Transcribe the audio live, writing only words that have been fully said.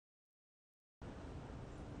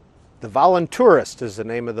The Voluntourist is the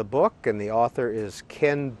name of the book, and the author is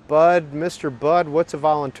Ken Budd. Mr. Budd, what's a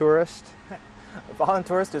voluntourist? A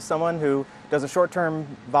voluntourist is someone who does a short-term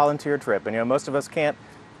volunteer trip. And most of us can't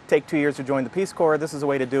take 2 years to join the Peace Corps. This is a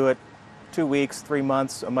way to do it 2 weeks, 3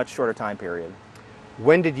 months, a much shorter time period.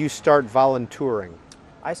 When did you start volunteering?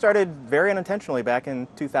 I started very unintentionally back in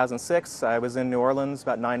 2006. I was in New Orleans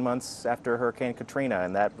about 9 months after Hurricane Katrina,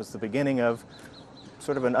 and that was the beginning of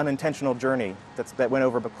sort of an unintentional journey that went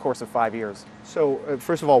over the course of 5 years. So,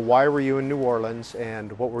 first of all, why were you in New Orleans,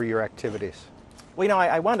 and what were your activities? Well,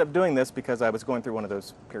 I wound up doing this because I was going through one of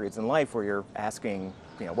those periods in life where you're asking,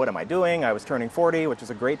 what am I doing? I was turning 40, which is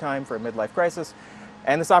a great time for a midlife crisis,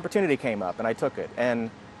 and this opportunity came up, and I took it. And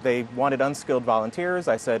they wanted unskilled volunteers.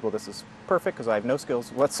 I said, well, this is perfect because I have no skills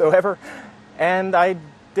whatsoever, and I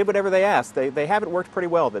did whatever they asked. They have it worked pretty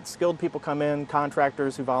well, that skilled people come in,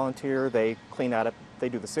 contractors who volunteer, they clean out, they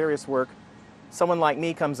do the serious work. Someone like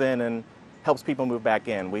me comes in and helps people move back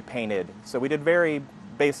in. We painted. So we did very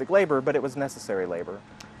basic labor, but it was necessary labor.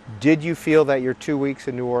 Did you feel that your 2 weeks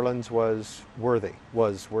in New Orleans was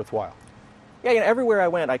worthwhile? Yeah, everywhere I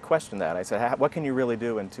went, I questioned that. I said, what can you really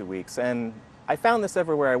do in 2 weeks? And I found this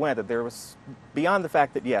everywhere I went, that there was, beyond the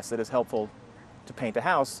fact that, yes, it is helpful to paint a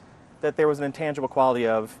house, that there was an intangible quality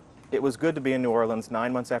of, it was good to be in New Orleans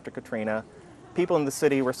 9 months after Katrina. People in the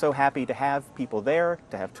city were so happy to have people there,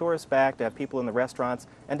 to have tourists back, to have people in the restaurants,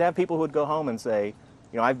 and to have people who would go home and say,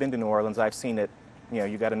 I've been to New Orleans, I've seen it,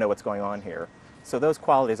 you got to know what's going on here. So those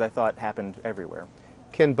qualities I thought happened everywhere.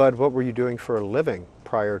 Ken Budd, what were you doing for a living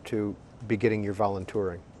prior to beginning your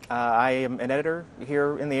volunteering? I am an editor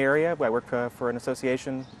here in the area. I work for an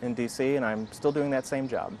association in D.C., and I'm still doing that same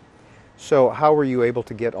job. So how were you able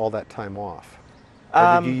to get all that time off?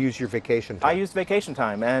 Or did you use your vacation time? I used vacation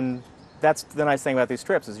time, and that's the nice thing about these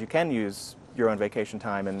trips, is you can use your own vacation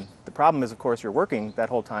time. And the problem is, of course, you're working that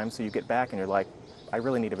whole time, so you get back and you're like, I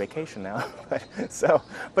really need a vacation now.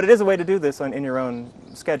 But it is a way to do this in your own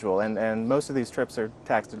schedule, and most of these trips are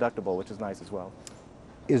tax deductible, which is nice as well.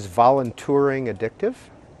 Is volunteering addictive?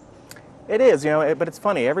 It is, but it's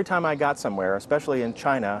funny. Every time I got somewhere, especially in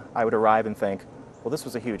China, I would arrive and think, well, this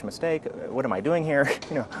was a huge mistake. What am I doing here?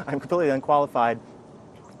 I'm completely unqualified.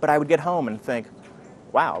 But I would get home and think,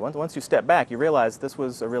 wow, once you step back, you realize this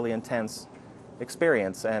was a really intense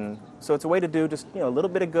experience. And so it's a way to do just, a little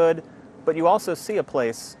bit of good, but you also see a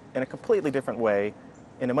place in a completely different way,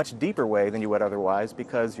 in a much deeper way than you would otherwise,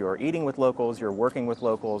 because you're eating with locals, you're working with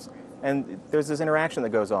locals, and there's this interaction that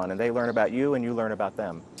goes on, and they learn about you and you learn about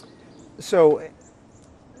them. So,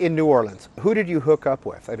 in New Orleans, who did you hook up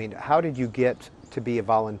with? I mean, how did you get to be a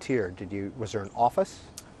volunteer? Was there an office?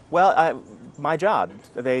 Well, my job,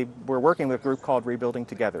 they were working with a group called Rebuilding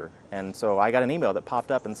Together, and so I got an email that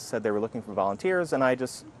popped up and said they were looking for volunteers, and I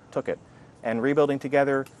just took it. And Rebuilding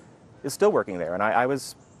Together is still working there, and I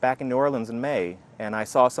was back in New Orleans in May, and I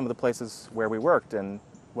saw some of the places where we worked, and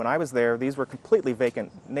when I was there, these were completely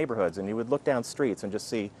vacant neighborhoods, and you would look down streets and just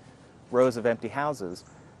see rows of empty houses.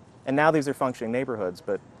 And now these are functioning neighborhoods,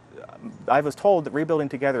 but I was told that Rebuilding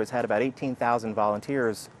Together has had about 18,000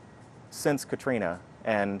 volunteers since Katrina.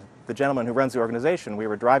 And the gentleman who runs the organization, we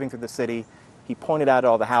were driving through the city, he pointed out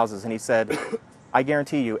all the houses and he said, I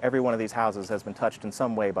guarantee you every one of these houses has been touched in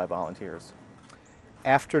some way by volunteers.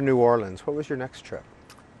 After New Orleans, what was your next trip?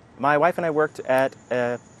 My wife and I worked at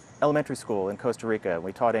an elementary school in Costa Rica.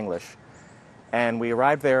 We taught English. And we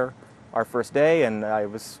arrived there our first day, and I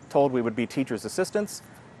was told we would be teachers' assistants.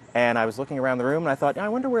 And I was looking around the room and I thought, I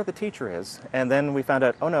wonder where the teacher is. And then we found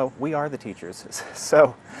out, oh no, we are the teachers.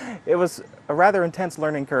 So it was a rather intense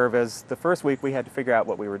learning curve, as the first week we had to figure out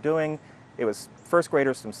what we were doing. It was first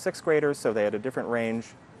graders from sixth graders, so they had a different range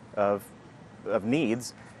of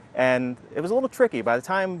needs. And it was a little tricky. By the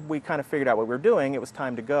time we kind of figured out what we were doing, it was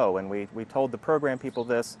time to go. And we told the program people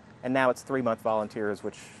this, and now it's 3-month volunteers,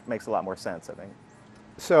 which makes a lot more sense, I think.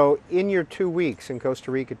 So in your 2 weeks in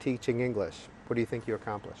Costa Rica teaching English, what do you think you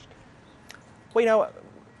accomplished? Well,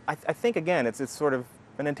 I think, again, it's sort of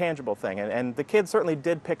an intangible thing. And the kids certainly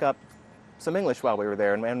did pick up some English while we were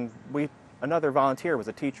there. And another volunteer was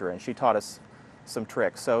a teacher, and she taught us some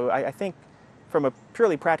tricks. So I think from a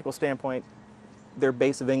purely practical standpoint, their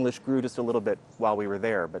base of English grew just a little bit while we were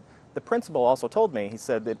there. But the principal also told me, he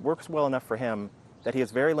said it works well enough for him that he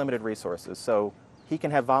has very limited resources. So he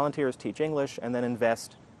can have volunteers teach English and then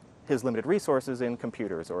invest his limited resources in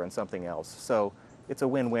computers or in something else. So it's a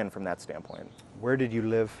win-win from that standpoint. Where did you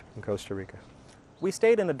live in Costa Rica? We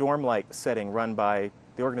stayed in a dorm-like setting run by,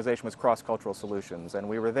 the organization was Cross Cultural Solutions, and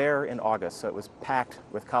we were there in August, so it was packed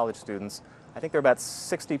with college students. I think there were about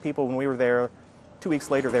 60 people when we were there. 2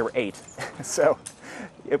 weeks later, there were 8. So,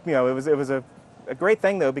 it was a a great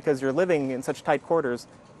thing, though, because you're living in such tight quarters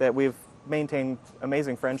that we've maintained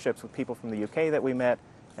amazing friendships with people from the UK that we met,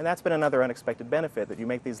 and that's been another unexpected benefit, that you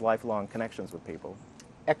make these lifelong connections with people.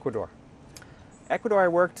 Ecuador. Ecuador, I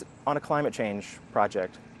worked on a climate change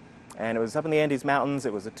project, and it was up in the Andes Mountains.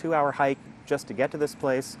 It was a 2-hour hike just to get to this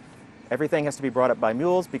place. Everything has to be brought up by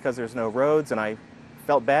mules because there's no roads, and I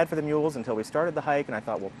felt bad for the mules until we started the hike, and I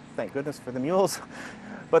thought, well, thank goodness for the mules.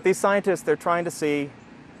 But these scientists, they're trying to see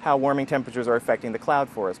how warming temperatures are affecting the cloud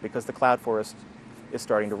forest, because the cloud forest is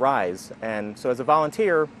starting to rise. And so as a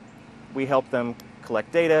volunteer, we help them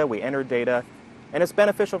collect data, we enter data, and it's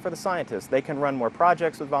beneficial for the scientists. They can run more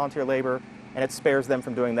projects with volunteer labor, and it spares them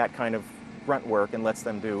from doing that kind of grunt work and lets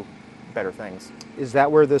them do better things. Is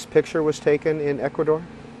that where this picture was taken in Ecuador?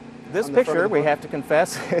 This picture, we have to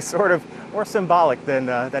confess, is sort of more symbolic than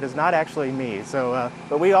that is not actually me. So,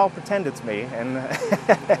 but we all pretend it's me. And all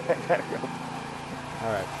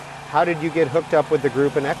right. How did you get hooked up with the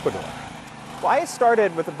group in Ecuador? Well, I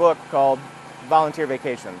started with a book called Volunteer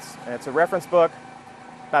Vacations, and it's a reference book.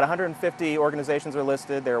 About 150 organizations are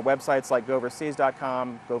listed. There are websites like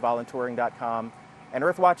GoOverseas.com, GoVoluntouring.com, and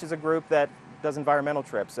Earthwatch is a group that does environmental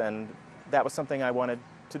trips, and that was something I wanted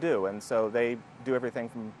to do. And so they do everything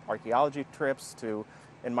from archaeology trips to,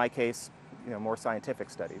 in my case, more scientific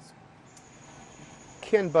studies.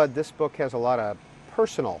 Ken Budd, this book has a lot of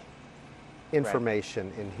personal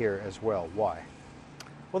information in here as well. Why?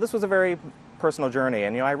 Well, this was a very personal journey,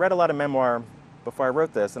 and I read a lot of memoir before I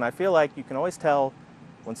wrote this, and I feel like you can always tell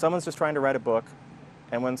when someone's just trying to write a book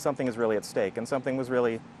and when something is really at stake, and something was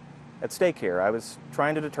really at stake here. I was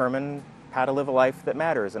trying to determine how to live a life that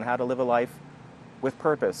matters and how to live a life with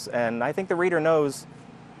purpose, and I think the reader knows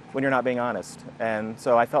when you're not being honest, and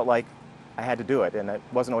so I felt like I had to do it, and it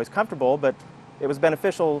wasn't always comfortable, but it was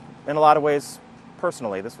beneficial in a lot of ways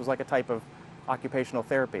personally. This was like a type of occupational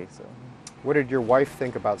therapy. So, what did your wife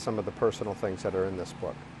think about some of the personal things that are in this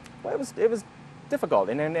book? Well, it was difficult,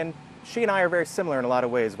 and she and I are very similar in a lot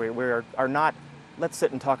of ways. We are not let's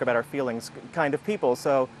sit and talk about our feelings kind of people,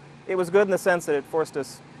 so it was good in the sense that it forced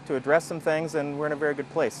us to address some things, and we're in a very good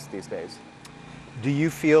place these days. Do you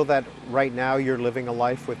feel that right now you're living a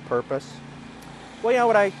life with purpose? Well,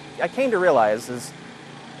 what I came to realize is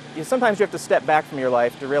sometimes you have to step back from your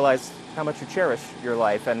life to realize how much you cherish your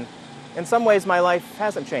life, and in some ways my life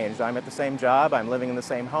hasn't changed. I'm at the same job, I'm living in the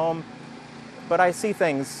same home, but I see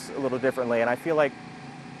things a little differently, and I feel like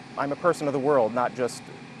I'm a person of the world, not just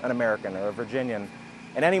an American or a Virginian.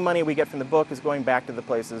 And any money we get from the book is going back to the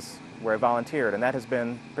places where I volunteered, and that has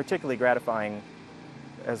been particularly gratifying,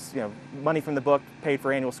 as money from the book paid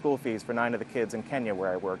for annual school fees for 9 of the kids in Kenya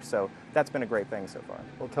where I worked, so that's been a great thing so far.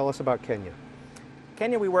 Well, tell us about Kenya.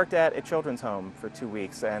 Kenya, we worked at a children's home for 2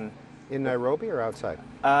 weeks, and in Nairobi or outside?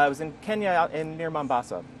 I was in Kenya, out near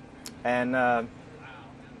Mombasa, and there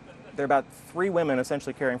are about 3 women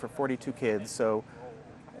essentially caring for 42 kids. So,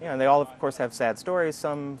 they all, of course, have sad stories.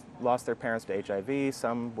 Some lost their parents to HIV,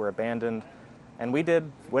 some were abandoned, and we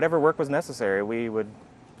did whatever work was necessary. We would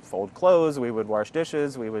fold clothes, we would wash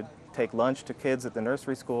dishes, we would take lunch to kids at the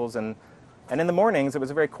nursery schools, and in the mornings it was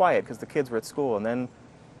very quiet because the kids were at school, and then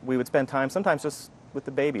we would spend time sometimes just with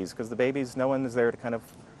the babies, because the babies, no one is there to kind of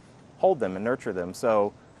hold them and nurture them.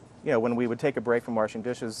 So, when we would take a break from washing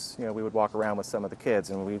dishes, we would walk around with some of the kids,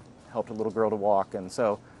 and we helped a little girl to walk, and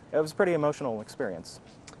so it was a pretty emotional experience.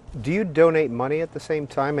 Do you donate money at the same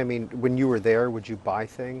time? I mean, when you were there, would you buy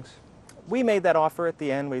things? We made that offer at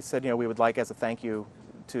the end. We said, we would like, as a thank you,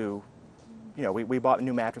 to, we bought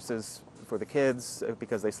new mattresses for the kids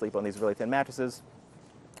because they sleep on these really thin mattresses.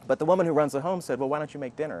 But the woman who runs the home said, well, why don't you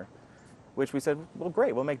make dinner? Which we said, well,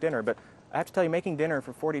 great, we'll make dinner. But I have to tell you, making dinner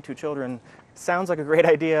for 42 children sounds like a great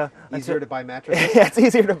idea. Easier to buy mattresses? Yeah, it's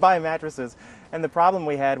easier to buy mattresses. And the problem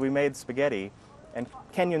we had, we made spaghetti, and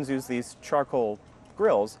Kenyans use these charcoal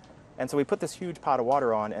grills. And so we put this huge pot of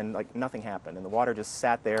water on, and nothing happened. And the water just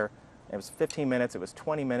sat there. It was 15 minutes, it was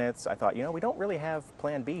 20 minutes. I thought, we don't really have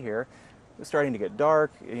plan B here. It was starting to get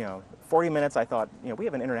dark. 40 minutes, I thought, we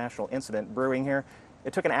have an international incident brewing here.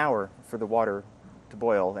 It took an hour for the water to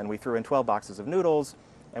boil, and we threw in 12 boxes of noodles,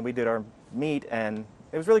 and we did our meat, and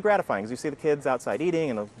it was really gratifying, because you see the kids outside eating,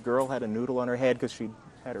 and a girl had a noodle on her head because she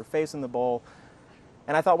had her face in the bowl.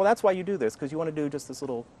 And I thought, well, that's why you do this, because you want to do just this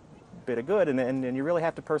little bit of good, and you really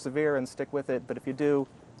have to persevere and stick with it, but if you do,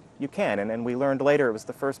 you can. And we learned later it was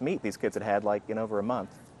the first meat these kids had had in over a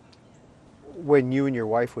month. When you and your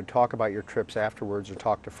wife would talk about your trips afterwards or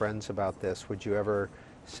talk to friends about this, would you ever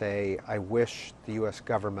say, I wish the U.S.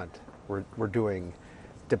 government were doing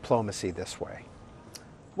diplomacy this way?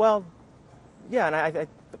 Well, yeah, and I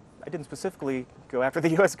didn't specifically go after the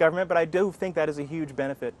U.S. government, but I do think that is a huge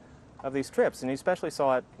benefit of these trips, and you especially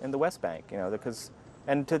saw it in the West Bank, because,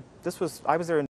 I was there in